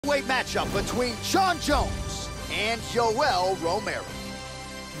Weight matchup between Jon Jones and Yoel Romero.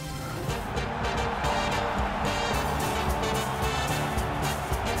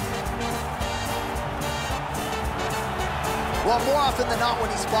 Well, more often than not,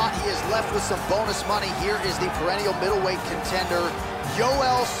 when he's fought, he is left with some bonus money. Here is the perennial middleweight contender,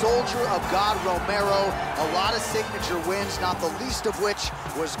 Yoel Soldier of God Romero. A lot of signature wins, not the least of which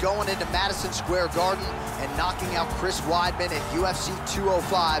was going into Madison Square Garden and knocking out Chris Weidman at UFC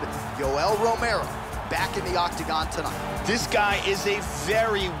 205. Yoel Romero back in the octagon tonight. This guy is a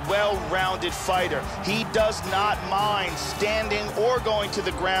very well-rounded fighter. He does not mind standing or going to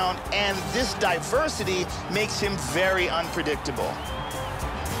the ground, and this diversity makes him very unpredictable.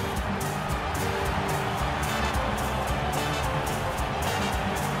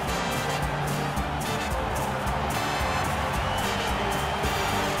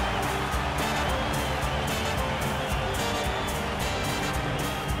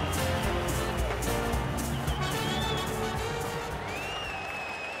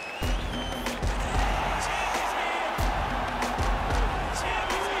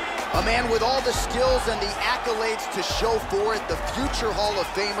 A man with all the skills and the accolades to show for it, the future Hall of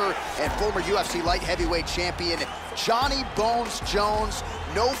Famer and former UFC light heavyweight champion, Johnny Bones Jones.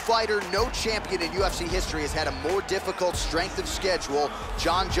 No fighter, no champion in UFC history has had a more difficult strength of schedule.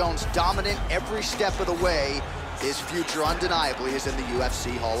 Jon Jones dominant every step of the way. His future undeniably is in the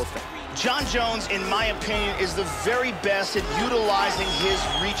UFC Hall of Fame. Jon Jones, in my opinion, is the very best at utilizing his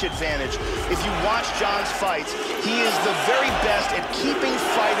reach advantage. If you watch Jon's fights, he is the very best at keeping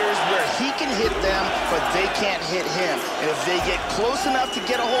fighters where he can hit them, but they can't hit him. And if they get close enough to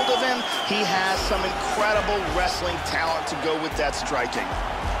get a hold of him, he has some incredible wrestling talent to go with that striking.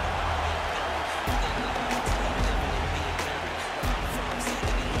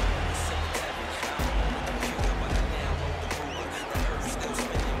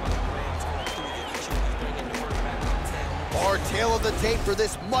 Our tale of the tape for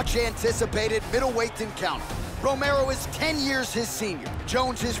this much-anticipated middleweight encounter. Romero is 10 years his senior.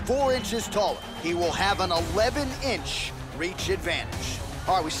 Jones is 4 inches taller. He will have an 11-inch reach advantage.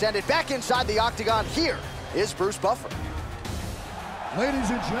 All right, we send it back inside the octagon. Here is Bruce Buffer. Ladies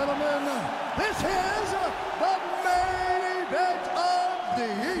and gentlemen, this is the main event of the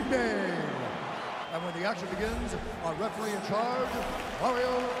evening. And when the action begins, our referee in charge,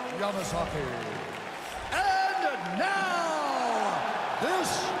 Mario Yamasaki. And now, this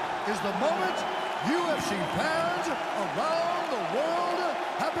is the moment UFC fans around the world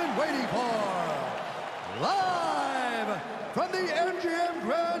have been waiting for. Live from the MGM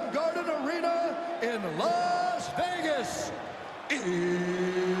Grand Garden Arena in Las Vegas, it's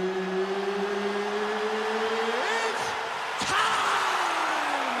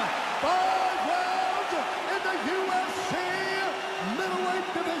time! 5 rounds in the UFC middleweight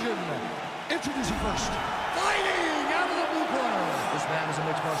division. Introducing first, fighting out of the blue corner. This man is a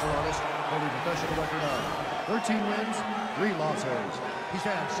mixed martial artist, holding a professional record of 13 wins, 3 losses. He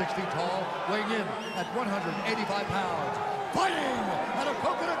stands 6 feet tall, weighing in at 185 pounds. Fighting out of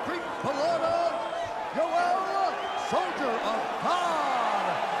Coconut Creek, Florida, Yoel Soldier of God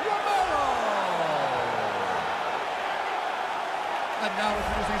Romero. And now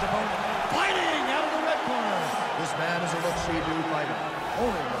introducing his opponent, fighting out of the red corner. This man is a look-see-do fighter,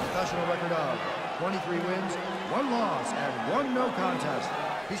 holding a professional record of 23 wins, 1 loss, and 1 no contest.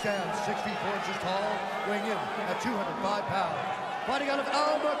 He stands 6 feet 4 inches tall, weighing in at 205 pounds. Fighting out of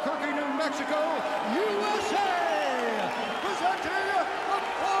Albuquerque, New Mexico, USA. Presenting the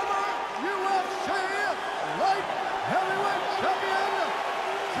former UFC light heavyweight champion,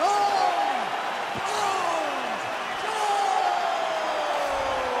 Jon Jones.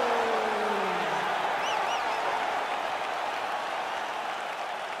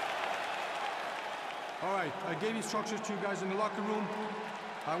 All right, I gave instructions to you guys in the locker room.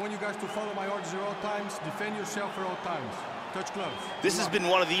 I want you guys to follow my orders at all times, defend yourself at all times. Touch gloves. This has been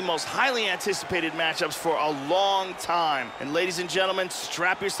one of the most highly anticipated matchups for a long time. And ladies and gentlemen,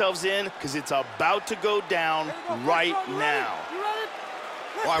 strap yourselves in, because it's about to go down right now.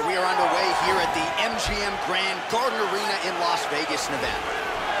 All right, we are underway here at the MGM Grand Garden Arena in Las Vegas, Nevada.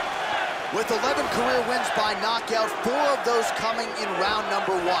 With 11 career wins by knockout, 4 of those coming in round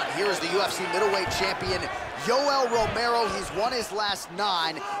number 1. Here is the UFC middleweight champion, Yoel Romero. He's won his last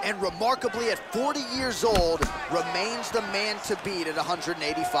 9, and remarkably, at 40 years old, remains the man to beat at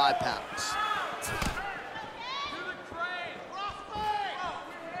 185 pounds.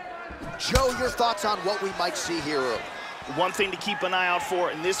 Joe, your thoughts on what we might see here early? One thing to keep an eye out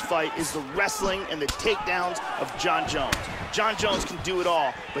for in this fight is the wrestling and the takedowns of Jon Jones. Jon Jones can do it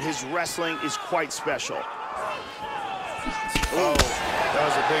all, but his wrestling is quite special. Oh. That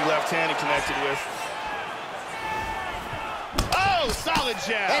was a big left hand he connected with. Oh, solid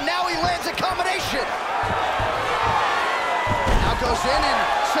jab. And now he lands a combination. Now goes in and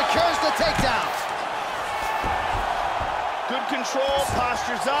secures the takedown. Good control,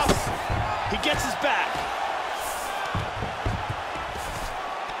 postures up. He gets his back.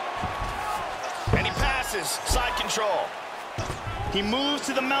 And he passes, side control. He moves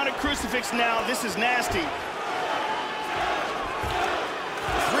to the mounted crucifix now. This is nasty.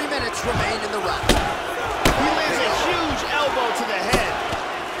 3 minutes remain in the round. He lands a huge elbow to the head.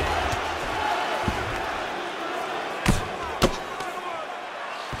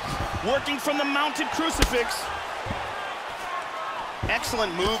 Working from the mounted crucifix.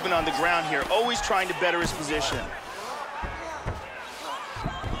 Excellent movement on the ground here, always trying to better his position.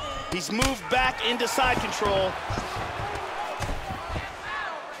 He's moved back into side control.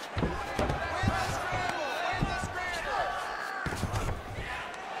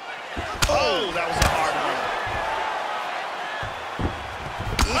 Oh, that was a hard one.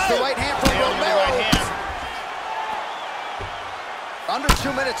 Eats the right hand from Romero. Right hand. Under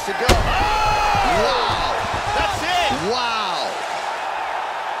 2 minutes to go. Oh! Wow. That's it. Wow.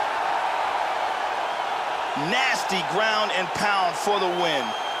 Nasty ground and pound for the win.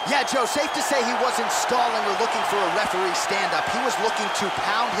 Yeah, Joe, safe to say he wasn't stalling or looking for a referee stand-up. He was looking to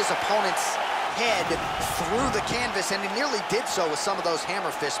pound his opponent's head through the canvas, and he nearly did so with some of those hammer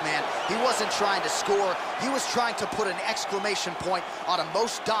fists, man. He wasn't trying to score. He was trying to put an exclamation point on a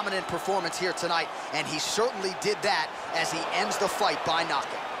most dominant performance here tonight, and he certainly did that as he ends the fight by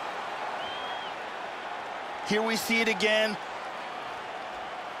knockout. Here we see it again.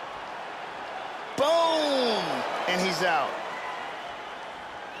 Boom! And he's out.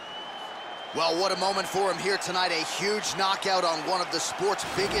 Well, what a moment for him here tonight. A huge knockout on one of the sport's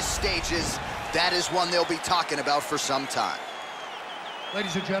biggest stages. That is one they'll be talking about for some time.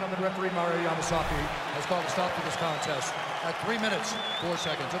 Ladies and gentlemen, referee Mario Yamasaki has called a stop to this contest at 3 minutes, 4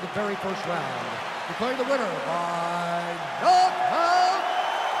 seconds of the very first round. Declaring the winner by knockout,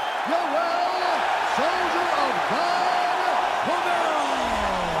 Yoel, Soldier of God, Romero.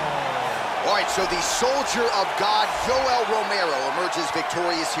 All right, so the Soldier of God, Yoel Romero, emerges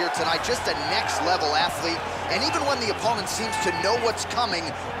victorious here tonight. Just a next-level athlete. And even when the opponent seems to know what's coming,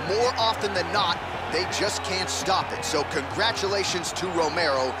 more often than not, they just can't stop it. So congratulations to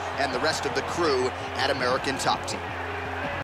Romero and the rest of the crew at American Top Team.